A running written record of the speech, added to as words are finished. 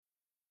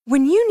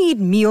When you need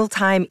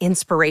mealtime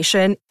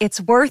inspiration,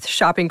 it's worth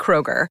shopping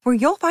Kroger, where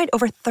you'll find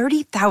over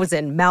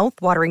 30,000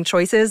 mouth-watering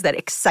choices that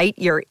excite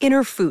your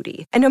inner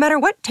foodie. And no matter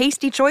what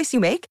tasty choice you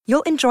make,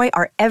 you'll enjoy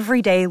our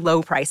everyday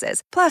low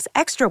prices, plus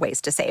extra ways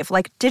to save,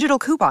 like digital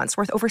coupons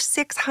worth over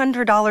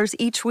 $600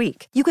 each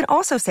week. You can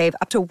also save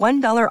up to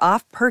 $1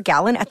 off per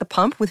gallon at the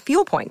pump with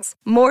fuel points.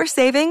 More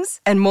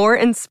savings and more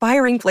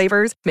inspiring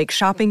flavors make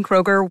shopping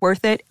Kroger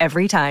worth it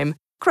every time.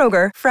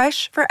 Kroger,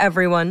 fresh for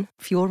everyone.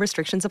 Fuel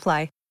restrictions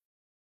apply.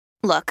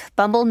 Look,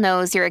 Bumble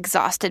knows you're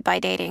exhausted by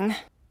dating.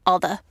 All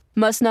the,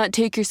 must not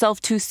take yourself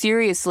too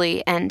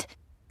seriously, and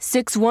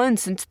 6'1"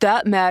 since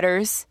that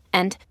matters,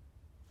 and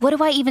what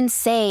do I even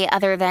say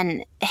other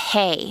than,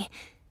 hey?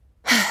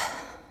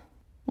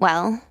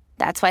 Well,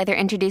 that's why they're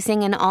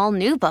introducing an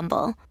all-new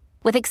Bumble,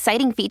 with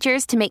exciting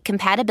features to make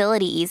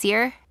compatibility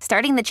easier,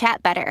 starting the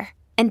chat better,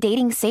 and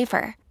dating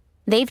safer.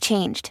 They've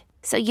changed,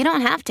 so you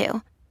don't have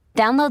to.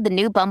 Download the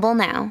new Bumble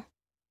now.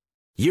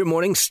 Your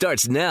morning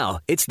starts now.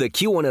 It's the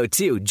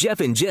Q102 Jeff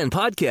and Jen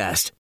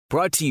podcast,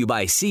 brought to you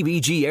by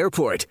CBG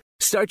Airport.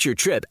 Start your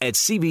trip at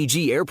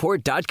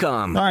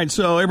CBGAirport.com. All right,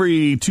 so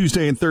every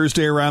Tuesday and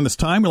Thursday around this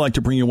time, we like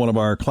to bring you one of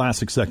our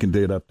classic second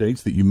date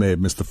updates that you may have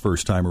missed the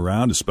first time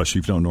around, especially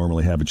if you don't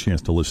normally have a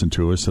chance to listen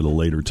to us at a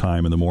later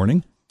time in the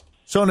morning.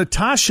 So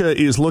Natasha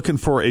is looking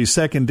for a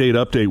second date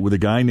update with a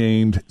guy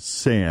named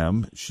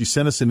Sam. She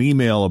sent us an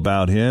email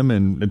about him.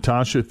 And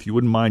Natasha, if you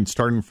wouldn't mind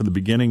starting from the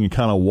beginning and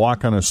kind of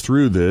walking us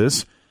through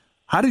this,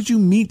 how did you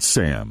meet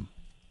Sam?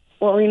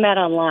 Well, we met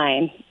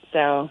online,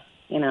 so,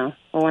 we're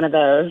one of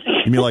those.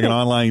 You mean like an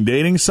online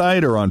dating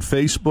site or on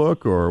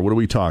Facebook, or what are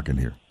we talking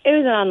here? It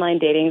was an online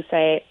dating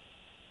site.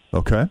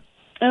 Okay.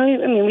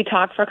 We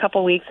talked for a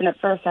couple weeks, and at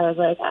first I was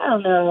like, I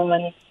don't know,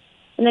 and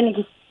then he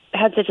just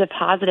had such a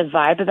positive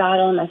vibe about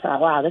him. I thought,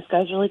 wow, this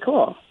guy's really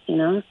cool,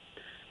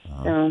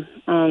 So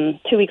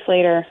 2 weeks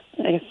later,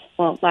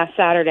 last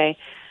Saturday,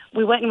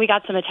 we went and we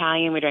got some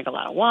Italian. We drank a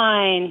lot of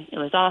wine. It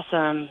was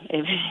awesome.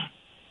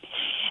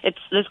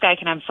 This guy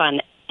can have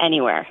fun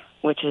anywhere,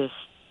 which is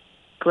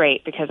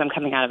great because I'm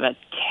coming out of a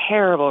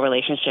terrible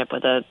relationship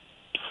with a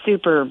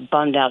super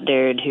bummed out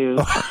dude who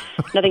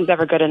nothing's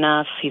ever good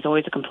enough. He's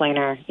always a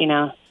complainer,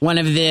 One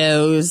of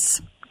those.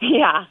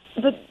 Yeah.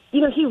 But,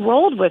 he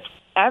rolled with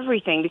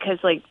everything because,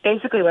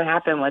 basically what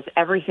happened was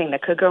everything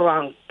that could go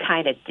wrong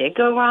kind of did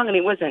go wrong.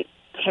 It wasn't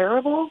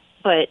terrible,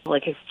 but,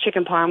 his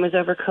chicken parm was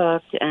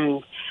overcooked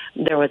and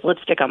there was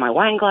lipstick on my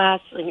wine glass,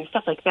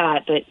 stuff like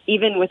that. But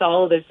even with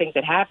all of those things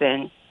that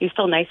happened, he was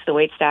still nice to the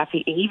wait staff.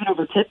 He even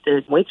overtipped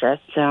the waitress,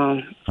 so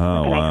he's a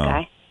nice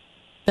guy.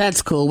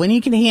 That's cool. When you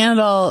can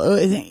handle,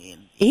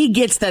 he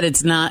gets that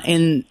it's not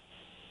in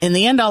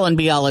the end all and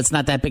be all, it's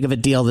not that big of a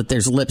deal that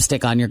there's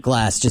lipstick on your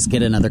glass. Just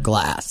get another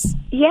glass.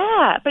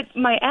 Yeah, but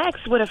my ex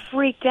would have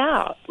freaked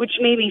out, which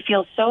made me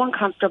feel so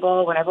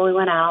uncomfortable whenever we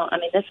went out.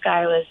 This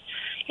guy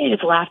he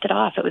just laughed it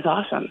off. It was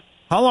awesome.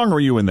 How long were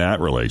you in that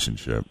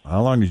relationship?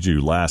 How long did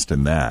you last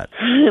in that?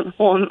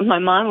 Well, my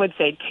mom would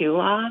say too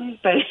long,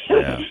 but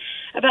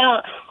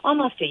about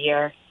almost a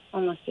year.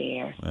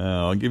 Well,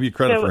 I'll give you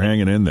credit for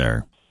hanging in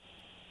there.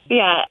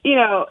 Yeah,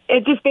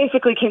 it just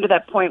basically came to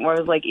that point where it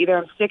was like, either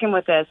I'm sticking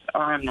with this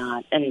or I'm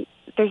not. And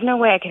there's no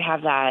way I could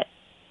have that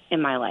in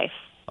my life.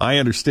 I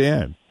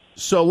understand.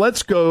 So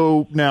let's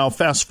go now,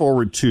 fast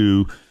forward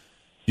to,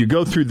 you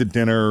go through the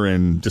dinner,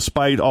 and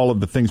despite all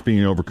of the things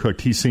being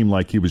overcooked, he seemed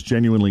like he was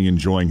genuinely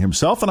enjoying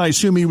himself, and I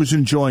assume he was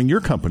enjoying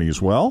your company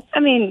as well?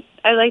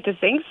 I like to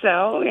think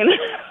so.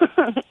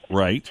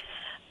 Right.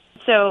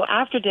 So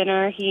after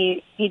dinner,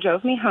 he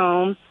drove me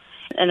home,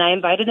 and I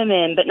invited him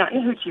in, but not in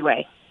a hoochie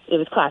way. It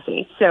was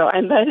classy. So I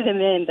invited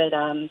him in, but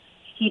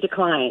he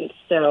declined.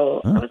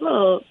 So I was a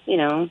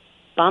little,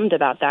 bummed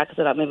about that because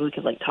I thought maybe we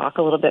could, talk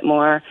a little bit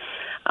more.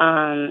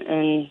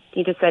 And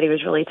he just said he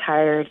was really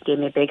tired, gave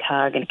me a big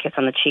hug and a kiss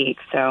on the cheek.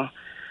 So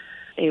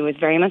he was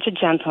very much a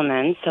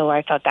gentleman, so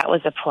I thought that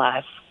was a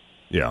plus.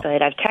 Yeah.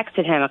 But I've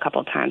texted him a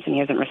couple of times, and he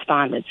hasn't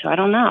responded, so I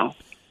don't know.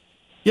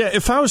 Yeah,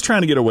 if I was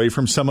trying to get away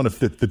from someone, if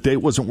the date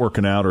wasn't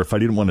working out, or if I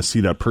didn't want to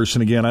see that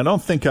person again, I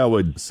don't think I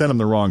would send him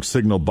the wrong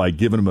signal by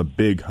giving him a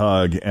big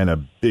hug and a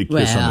big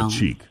kiss on the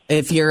cheek.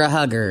 If you're a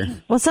hugger.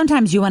 Well,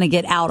 sometimes you want to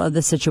get out of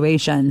the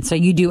situation, so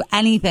you do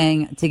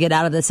anything to get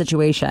out of the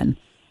situation.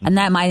 And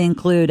that might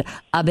include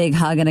a big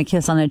hug and a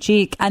kiss on the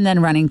cheek and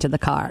then running to the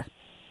car.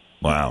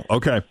 Wow.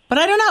 Okay. But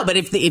I don't know. But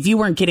if you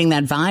weren't getting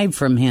that vibe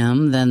from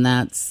him, then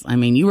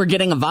you were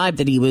getting a vibe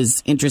that he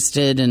was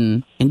interested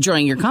in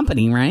enjoying your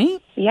company,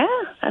 right? Yeah.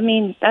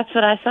 That's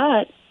what I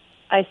thought.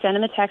 I sent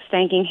him a text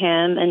thanking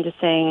him and just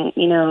saying,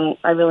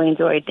 I really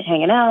enjoyed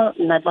hanging out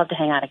and I'd love to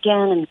hang out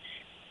again.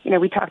 And,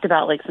 we talked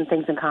about some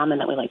things in common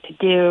that we like to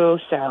do.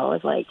 So I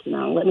was like,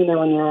 let me know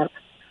when you're up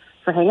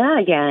for hanging out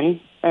again.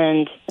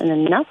 And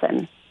then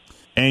nothing.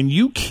 And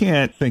you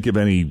can't think of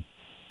any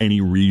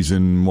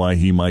reason why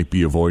he might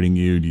be avoiding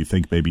you? Do you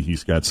think maybe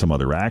he's got some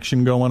other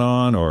action going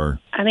on, or?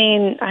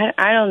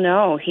 I don't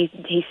know. He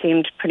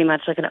seemed pretty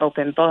much like an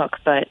open book,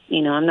 but,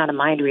 I'm not a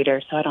mind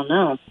reader, so I don't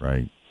know.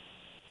 Right.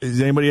 Does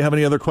anybody have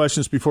any other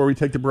questions before we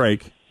take the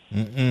break?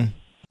 Mm-mm.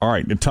 All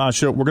right,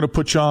 Natasha, we're going to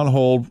put you on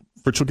hold.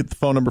 Fritz will get the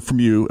phone number from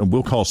you, and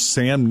we'll call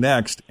Sam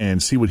next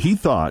and see what he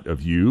thought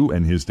of you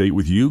and his date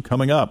with you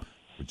coming up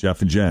with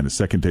Jeff and Jen. The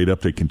second date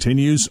update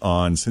continues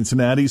on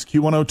Cincinnati's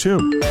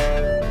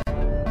Q102.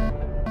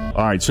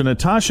 All right, so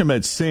Natasha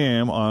met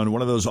Sam on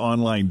one of those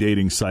online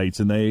dating sites,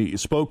 and they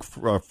spoke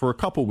for a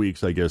couple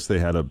weeks, I guess. They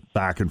had a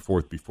back and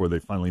forth before they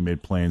finally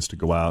made plans to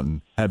go out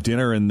and have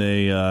dinner, and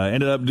they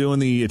ended up doing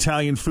the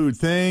Italian food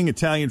thing,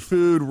 Italian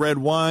food, red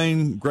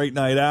wine, great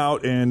night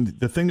out. And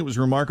the thing that was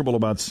remarkable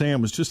about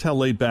Sam was just how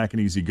laid back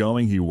and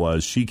easygoing he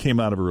was. She came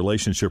out of a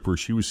relationship where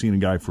she was seeing a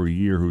guy for a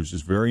year who was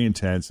just very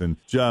intense, and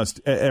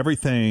just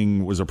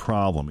everything was a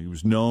problem. He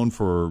was known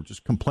for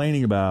just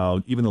complaining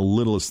about even the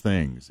littlest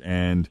things,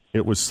 and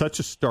it was such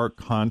a stark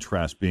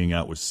contrast being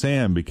out with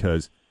Sam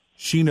because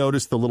she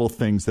noticed the little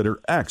things that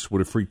her ex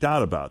would have freaked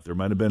out about. There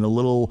might have been a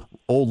little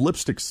old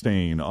lipstick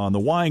stain on the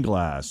wine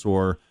glass,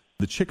 or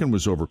the chicken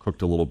was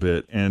overcooked a little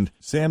bit, and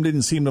Sam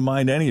didn't seem to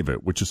mind any of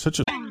it, which is such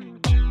a...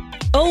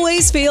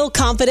 Always feel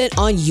confident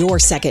on your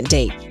second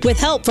date. With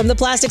help from the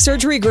Plastic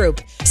Surgery Group.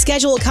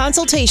 Schedule a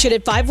consultation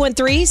at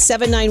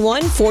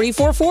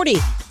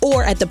 513-791-4440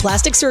 or at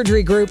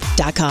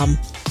theplasticsurgerygroup.com.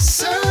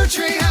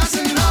 Surgery has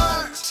an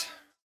art.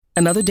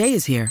 Another day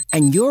is here,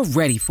 and you're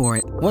ready for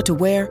it. What to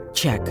wear?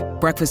 Check.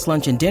 Breakfast,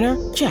 lunch, and dinner?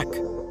 Check.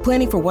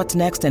 Planning for what's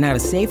next and how to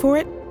save for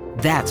it?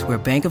 That's where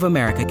Bank of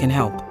America can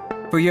help.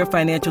 For your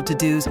financial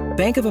to-dos,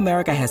 Bank of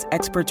America has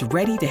experts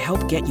ready to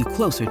help get you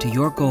closer to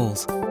your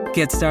goals.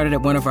 Get started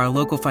at one of our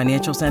local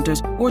financial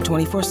centers or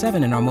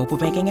 24/7 in our mobile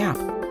banking app.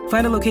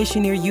 Find a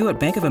location near you at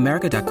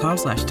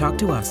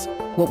bankofamerica.com/talktous.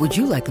 What would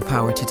you like the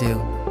power to do?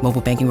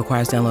 Mobile banking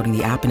requires downloading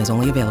the app and is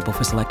only available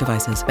for select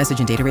devices. Message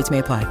and data rates may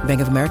apply.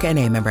 Bank of America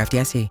N.A., member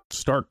FDIC.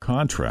 Stark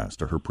contrast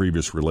to her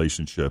previous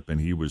relationship,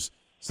 and he was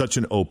such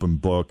an open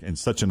book and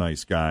such a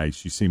nice guy.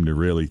 She seemed to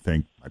really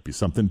think might be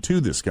something to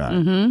this guy.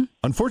 Mm-hmm.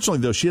 Unfortunately,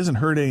 though, she hasn't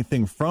heard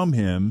anything from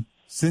him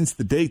since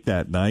the date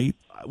that night.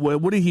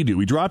 What did he do?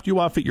 He dropped you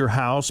off at your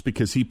house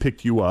because he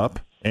picked you up,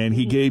 and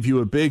he gave you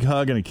a big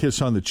hug and a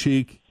kiss on the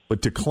cheek,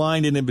 but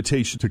declined an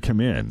invitation to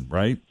come in,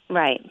 right?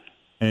 Right.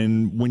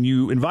 And when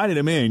you invited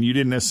him in, you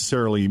didn't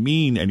necessarily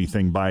mean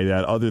anything by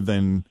that other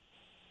than...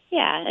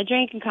 Yeah, a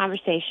drink and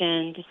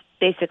conversation, just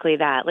basically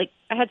that. Like,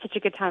 I had such a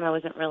good time, I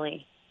wasn't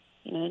really,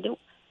 didn't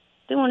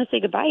want to say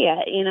goodbye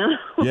yet,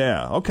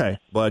 Yeah, okay.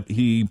 But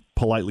he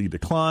politely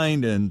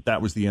declined, and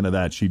that was the end of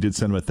that. She did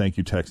send him a thank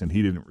you text, and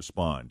he didn't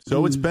respond.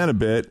 So it's been a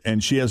bit,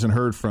 and she hasn't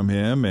heard from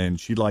him, and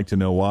she'd like to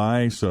know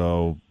why.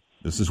 So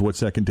this is what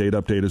Second Date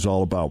Update is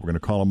all about. We're going to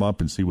call him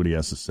up and see what he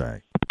has to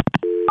say.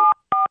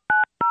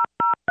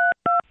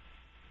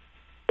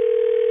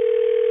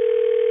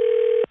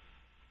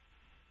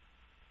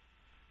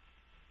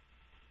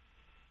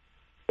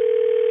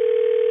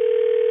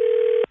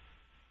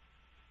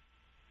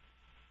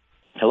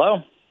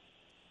 Hello?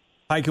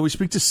 Hi, can we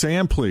speak to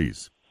Sam,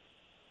 please?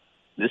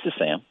 This is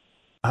Sam.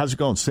 How's it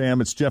going, Sam?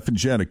 It's Jeff and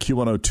Jen at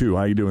Q102.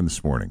 How you doing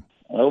this morning?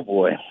 Oh,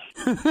 boy.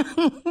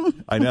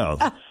 I know.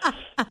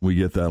 We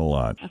get that a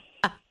lot.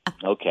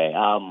 Okay.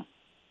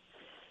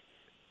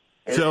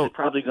 This is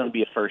probably going to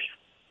be a first.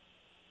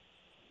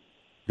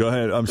 Go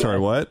ahead. I'm sorry,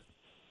 what?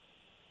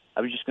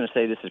 I was just going to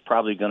say this is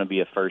probably going to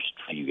be a first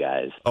for you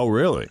guys. Oh,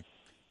 really?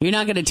 You're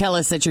not going to tell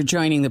us that you're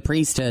joining the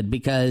priesthood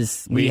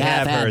because we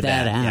have had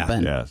that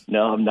happen. Yeah. Yes.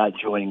 No, I'm not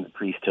joining the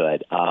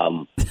priesthood.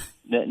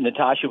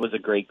 Natasha was a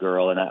great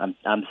girl, and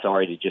I'm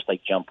sorry to just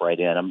jump right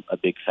in. I'm a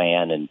big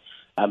fan, and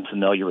I'm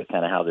familiar with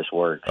kind of how this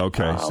works.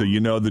 Okay, so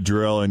you know the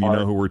drill, and you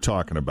know who we're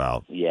talking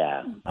about.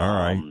 Yeah. All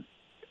right.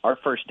 Our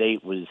first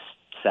date was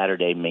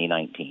Saturday, May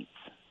 19th,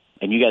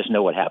 and you guys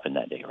know what happened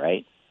that day,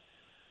 right?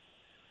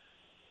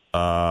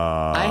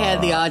 I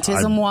had the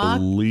autism walk.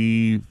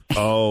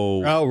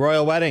 Oh,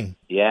 royal wedding.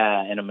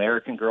 Yeah, an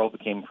American girl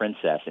became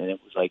princess, and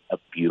it was a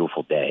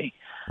beautiful day.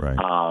 Right.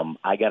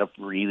 I got up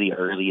really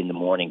early in the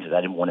morning because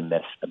I didn't want to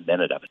miss a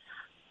minute of it.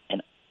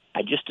 And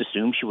I just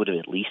assumed she would have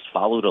at least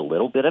followed a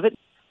little bit of it.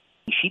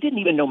 She didn't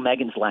even know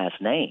Meghan's last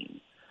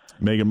name.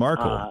 Meghan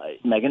Markle.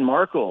 Meghan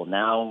Markle,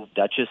 now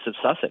Duchess of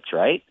Sussex,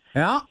 right?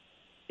 Yeah.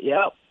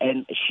 Yeah,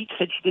 and she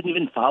said she didn't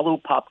even follow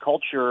pop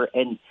culture,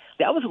 and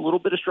that was a little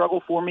bit of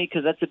struggle for me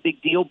because that's a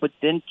big deal. But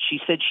then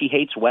she said she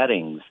hates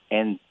weddings,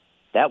 and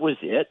that was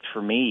it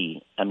for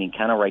me. I mean,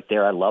 kind of right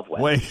there, I love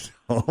weddings.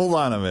 Wait, hold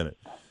on a minute.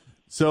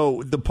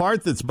 So the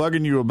part that's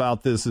bugging you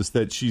about this is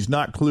that she's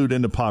not clued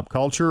into pop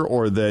culture,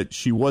 or that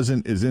she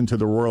wasn't as into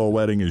the royal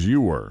wedding as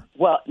you were?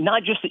 Well,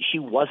 not just that she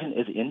wasn't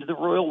as into the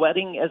royal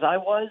wedding as I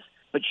was,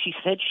 but she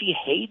said she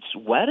hates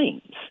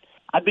weddings.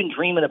 I've been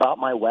dreaming about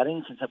my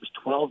wedding since I was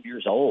 12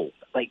 years old.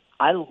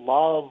 I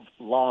love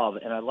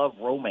and I love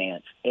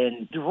romance.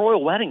 And the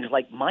royal wedding is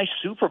my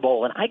Super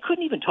Bowl, and I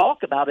couldn't even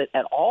talk about it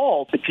at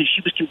all because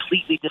she was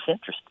completely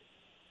disinterested.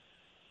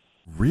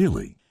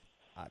 Really?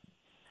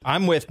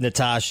 I'm with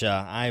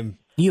Natasha.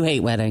 You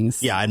hate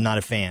weddings. Yeah, I'm not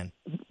a fan.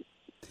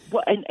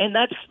 Well, and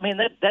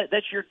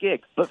that's your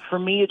gig. But for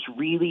me, it's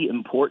really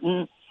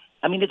important.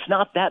 I mean, it's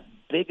not that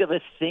big of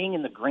a thing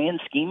in the grand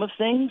scheme of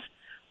things,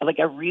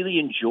 I really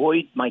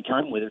enjoyed my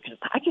time with her because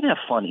I can have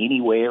fun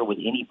anywhere with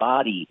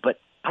anybody, but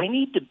I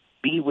need to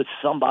be with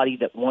somebody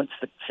that wants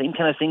the same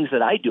kind of things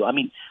that I do. I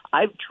mean,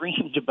 I've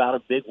dreamed about a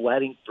big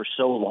wedding for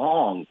so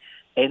long,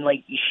 and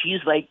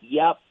she's like,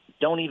 yep,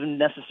 don't even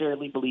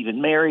necessarily believe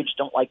in marriage,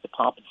 don't like the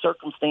pomp and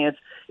circumstance.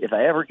 If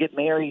I ever get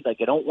married, I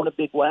don't want a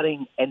big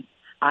wedding. And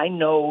I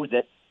know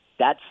that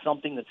that's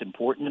something that's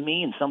important to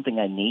me and something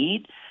I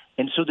need.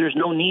 And so there's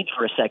no need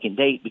for a second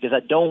date because I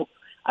don't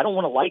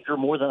want to like her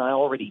more than I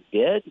already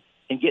did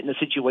and get in a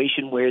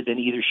situation where then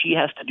either she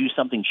has to do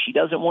something she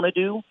doesn't want to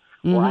do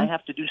or I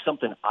have to do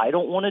something I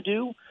don't want to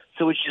do.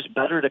 So it's just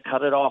better to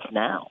cut it off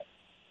now.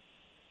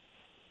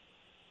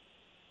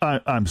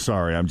 I'm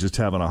sorry. I'm just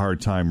having a hard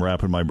time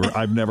wrapping my brain.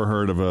 I've never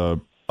heard of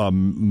a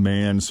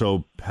man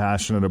so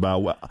passionate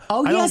about.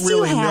 Oh, I yes, don't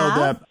really you have.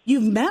 know that.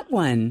 You've met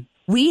one.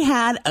 We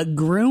had a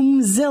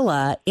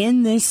groomzilla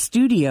in this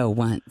studio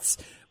once.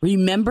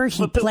 Remember,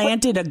 he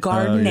planted a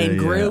garden and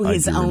grew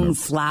his own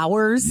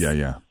flowers.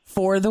 Yeah.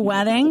 For the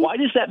wedding. Why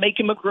does that make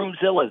him a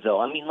groomzilla, though?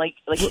 I mean,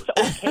 it's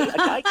okay. A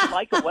guy can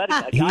like a wedding.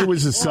 He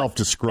was a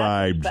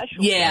self-described.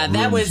 Yeah,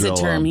 that was the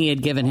term he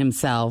had given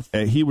himself.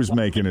 He was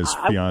making his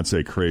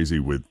fiance crazy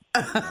with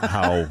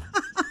how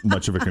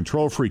much of a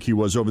control freak he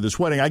was over this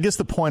wedding. I guess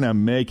the point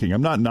I'm making,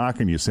 I'm not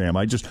knocking you, Sam.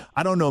 I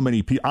don't know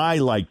many people. I,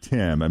 like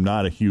Tim, I'm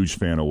not a huge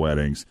fan of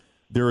weddings.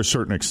 There are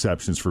certain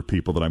exceptions for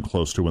people that I'm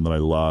close to and that I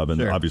love, and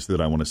obviously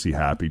that I want to see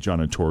happy. John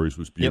and Tori's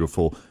was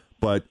beautiful. Yep.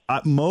 But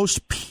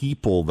most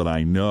people that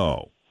I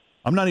know,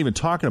 I'm not even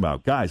talking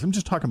about guys, I'm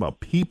just talking about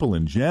people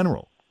in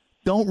general,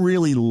 don't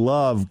really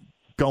love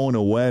going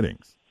to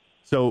weddings.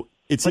 So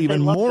it's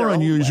even more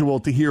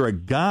unusual to hear a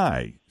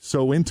guy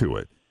so into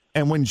it.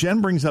 And when Jen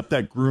brings up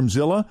that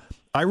groomzilla,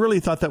 I really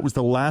thought that was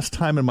the last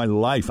time in my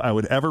life I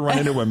would ever run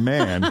into a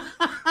man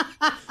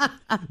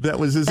that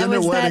was as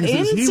into weddings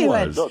as he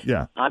was. Look,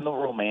 yeah. I'm a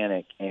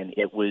romantic, and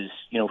it was,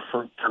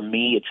 for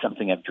me, it's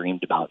something I've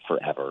dreamed about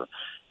forever.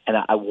 And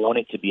I want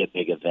it to be a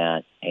big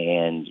event,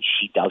 and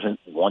she doesn't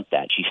want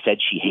that. She said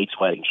she hates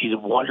weddings. She's a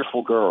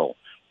wonderful girl,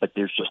 but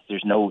there's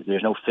no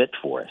fit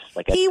for us.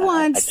 I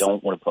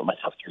don't want to put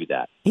myself through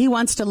that. He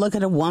wants to look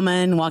at a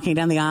woman walking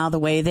down the aisle the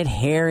way that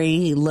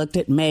Harry looked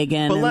at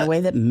Meghan, and the way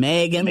that Meghan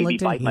looked at Harry. Maybe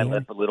bite my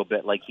lip a little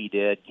bit like he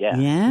did.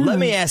 Yeah. Let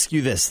me ask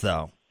you this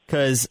though,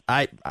 because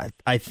I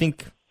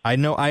think. I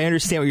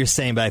understand what you're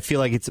saying, but I feel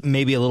like it's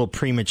maybe a little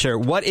premature.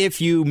 What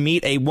if you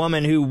meet a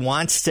woman who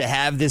wants to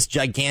have this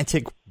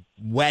gigantic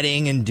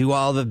wedding and do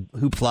all the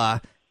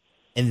hoopla,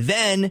 and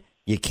then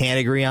you can't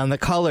agree on the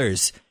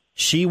colors?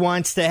 She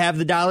wants to have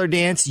the dollar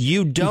dance.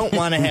 You don't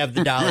want to have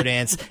the dollar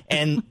dance.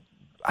 And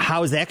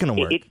how is that going to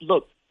work?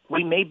 Look,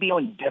 we may be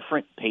on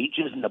different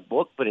pages in the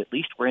book, but at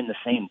least we're in the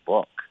same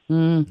book.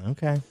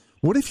 Okay.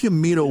 What if you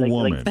meet a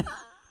woman?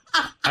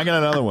 I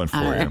got another one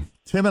for you.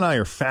 Tim and I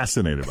are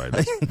fascinated by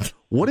this.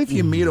 What if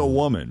you meet a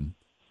woman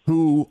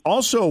who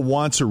also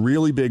wants a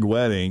really big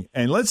wedding,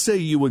 and let's say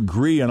you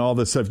agree on all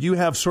this stuff. You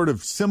have sort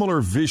of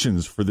similar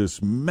visions for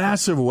this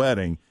massive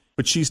wedding,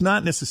 but she's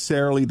not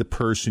necessarily the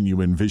person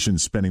you envision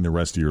spending the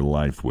rest of your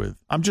life with.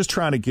 I'm just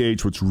trying to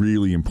gauge what's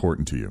really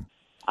important to you.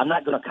 I'm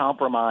not going to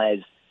compromise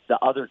the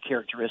other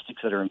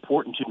characteristics that are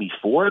important to me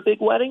for a big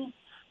wedding,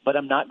 but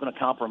I'm not going to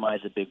compromise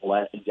a big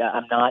wedding.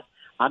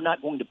 I'm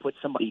not going to put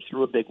somebody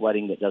through a big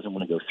wedding that doesn't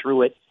want to go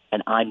through it,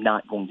 and I'm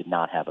not going to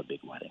not have a big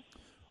wedding.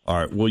 All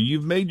right. Well,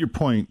 you've made your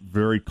point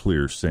very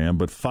clear, Sam,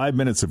 but 5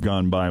 minutes have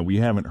gone by and we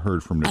haven't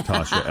heard from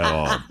Natasha at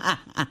all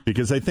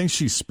because I think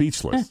she's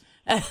speechless.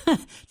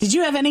 Did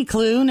you have any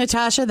clue,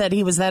 Natasha, that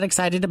he was that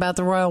excited about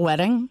the royal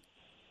wedding?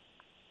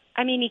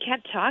 I mean, he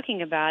kept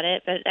talking about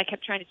it, but I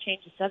kept trying to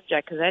change the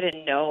subject because I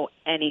didn't know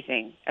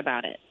anything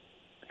about it.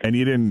 And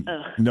you didn't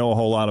know a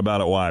whole lot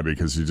about it. Why?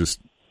 Because you just...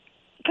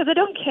 Because I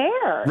don't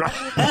care.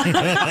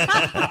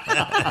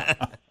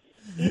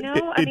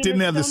 It didn't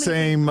have the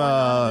same...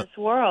 in this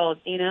world,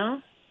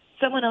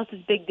 someone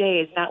else's big day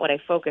is not what I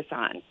focus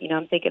on.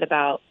 I'm thinking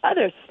about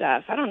other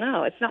stuff. I don't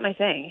know. It's not my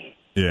thing.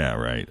 Yeah,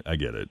 right. I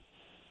get it.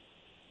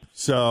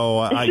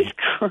 So this is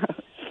gross.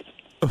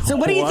 So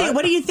what do you think?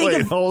 What do you think?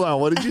 Wait, hold on.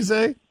 What did you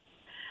say?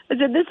 I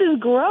said this is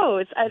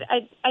gross.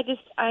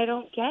 I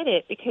don't get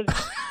it because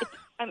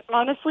I'm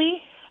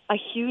honestly a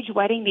huge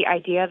wedding. The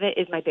idea of it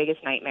is my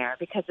biggest nightmare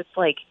because it's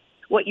like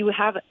what you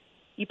have.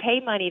 You pay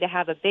money to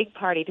have a big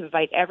party to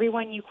invite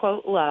everyone you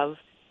quote love,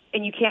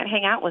 and you can't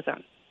hang out with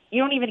them.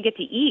 You don't even get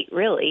to eat,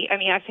 really. I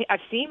mean, I've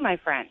seen my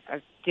friends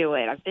do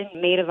it. I've been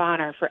maid of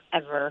honor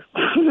forever.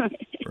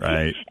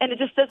 Right. And it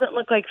just doesn't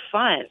look like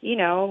fun.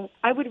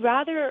 I would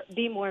rather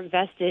be more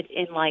invested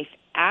in life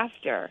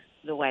after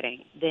the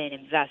wedding than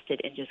invested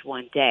in just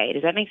one day.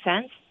 Does that make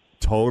sense?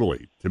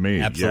 Totally. To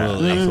me.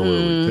 Absolutely. Yeah,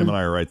 absolutely. Tim and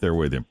I are right there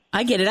with you.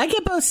 I get it. I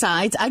get both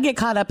sides. I get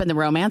caught up in the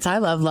romance. I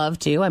love love,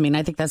 too. I mean,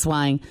 I think that's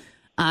why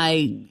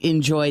I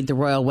enjoyed the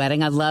royal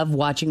wedding. I love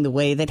watching the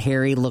way that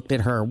Harry looked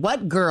at her.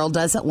 What girl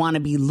doesn't want to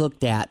be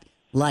looked at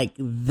like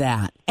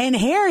that? And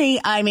Harry,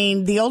 I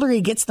mean, the older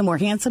he gets, the more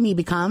handsome he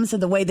becomes.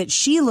 And the way that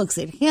she looks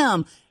at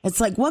him, it's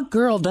like, what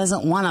girl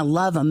doesn't want to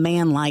love a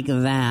man like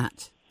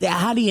that?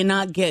 how do you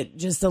not get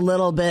just a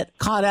little bit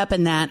caught up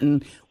in that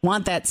and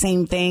want that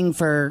same thing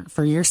for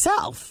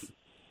yourself?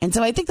 And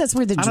so I think that's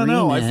where the dream is. I don't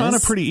know. I found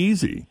it pretty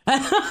easy.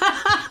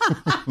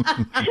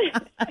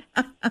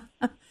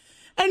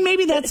 And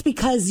maybe that's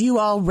because you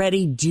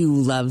already do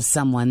love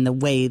someone the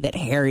way that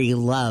Harry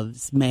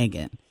loves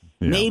Meghan.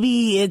 Yeah.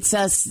 Maybe it's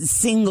us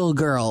single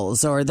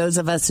girls or those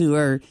of us who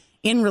are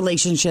in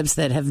relationships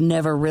that have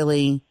never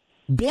really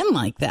been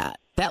like that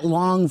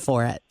long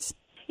for it.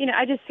 You know,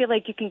 I just feel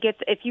like you can get,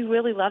 if you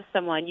really love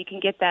someone, you can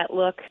get that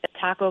look at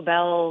Taco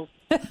Bell,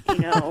 you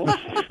know.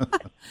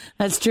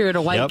 That's true. At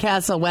a White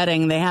Castle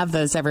wedding, they have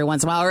those every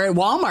once in a while. Or at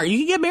Walmart. You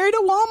can get married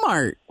at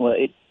Walmart. Well,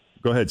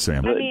 Go ahead,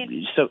 Sam. I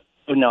mean,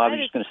 I was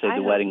just going to say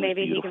the wedding was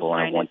beautiful,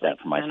 and I want that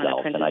for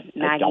myself. And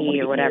I don't want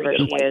to get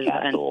married at a White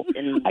Castle.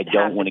 I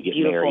don't want to get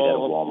married at a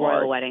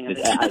Walmart.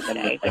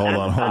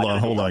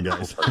 Hold on,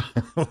 guys.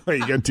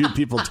 You got two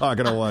people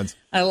talking at once.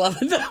 I love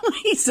it.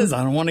 He says,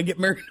 I don't want to get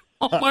married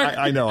at Walmart.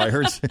 I know. I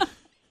heard.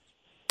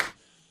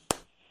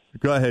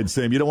 Go ahead,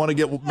 Sam. You don't want to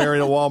get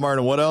married at Walmart,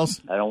 and what else?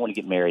 I don't want to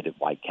get married at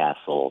White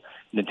Castle.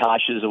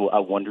 Natasha's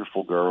a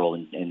wonderful girl,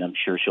 and I'm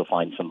sure she'll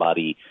find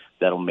somebody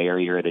that'll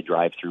marry her at a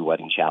drive-through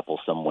wedding chapel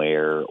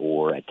somewhere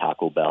or at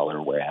Taco Bell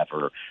or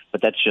wherever.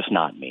 But that's just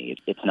not me.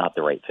 It's not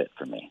the right fit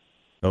for me.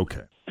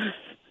 Okay.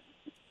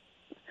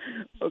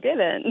 Okay,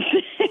 then.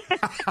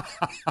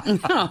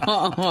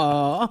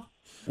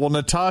 Well,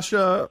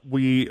 Natasha,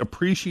 we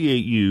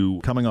appreciate you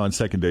coming on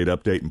Second Date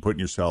Update and putting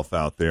yourself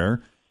out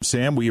there.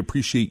 Sam, we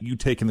appreciate you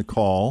taking the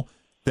call.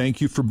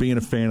 Thank you for being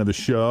a fan of the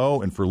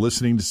show and for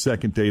listening to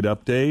Second Date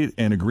Update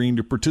and agreeing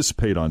to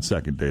participate on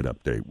Second Date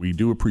Update. We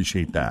do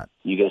appreciate that.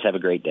 You guys have a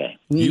great day.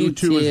 You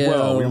too as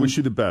well. We wish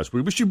you the best.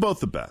 We wish you both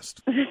the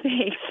best.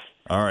 Thanks.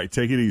 All right.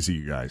 Take it easy,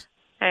 you guys.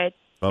 All right.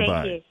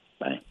 Bye-bye. Thank you.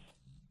 Bye.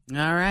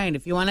 All right.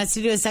 If you want us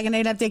to do a Second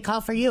Date Update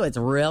call for you, it's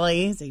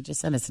really easy.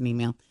 Just send us an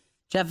email.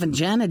 Jeff and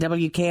Jen at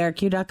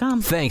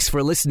WKRQ.com. Thanks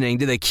for listening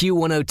to the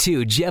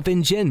Q102 Jeff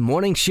and Jen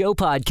Morning Show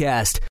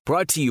podcast,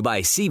 brought to you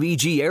by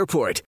CBG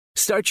Airport.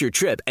 Start your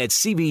trip at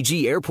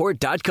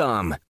CBGAirport.com.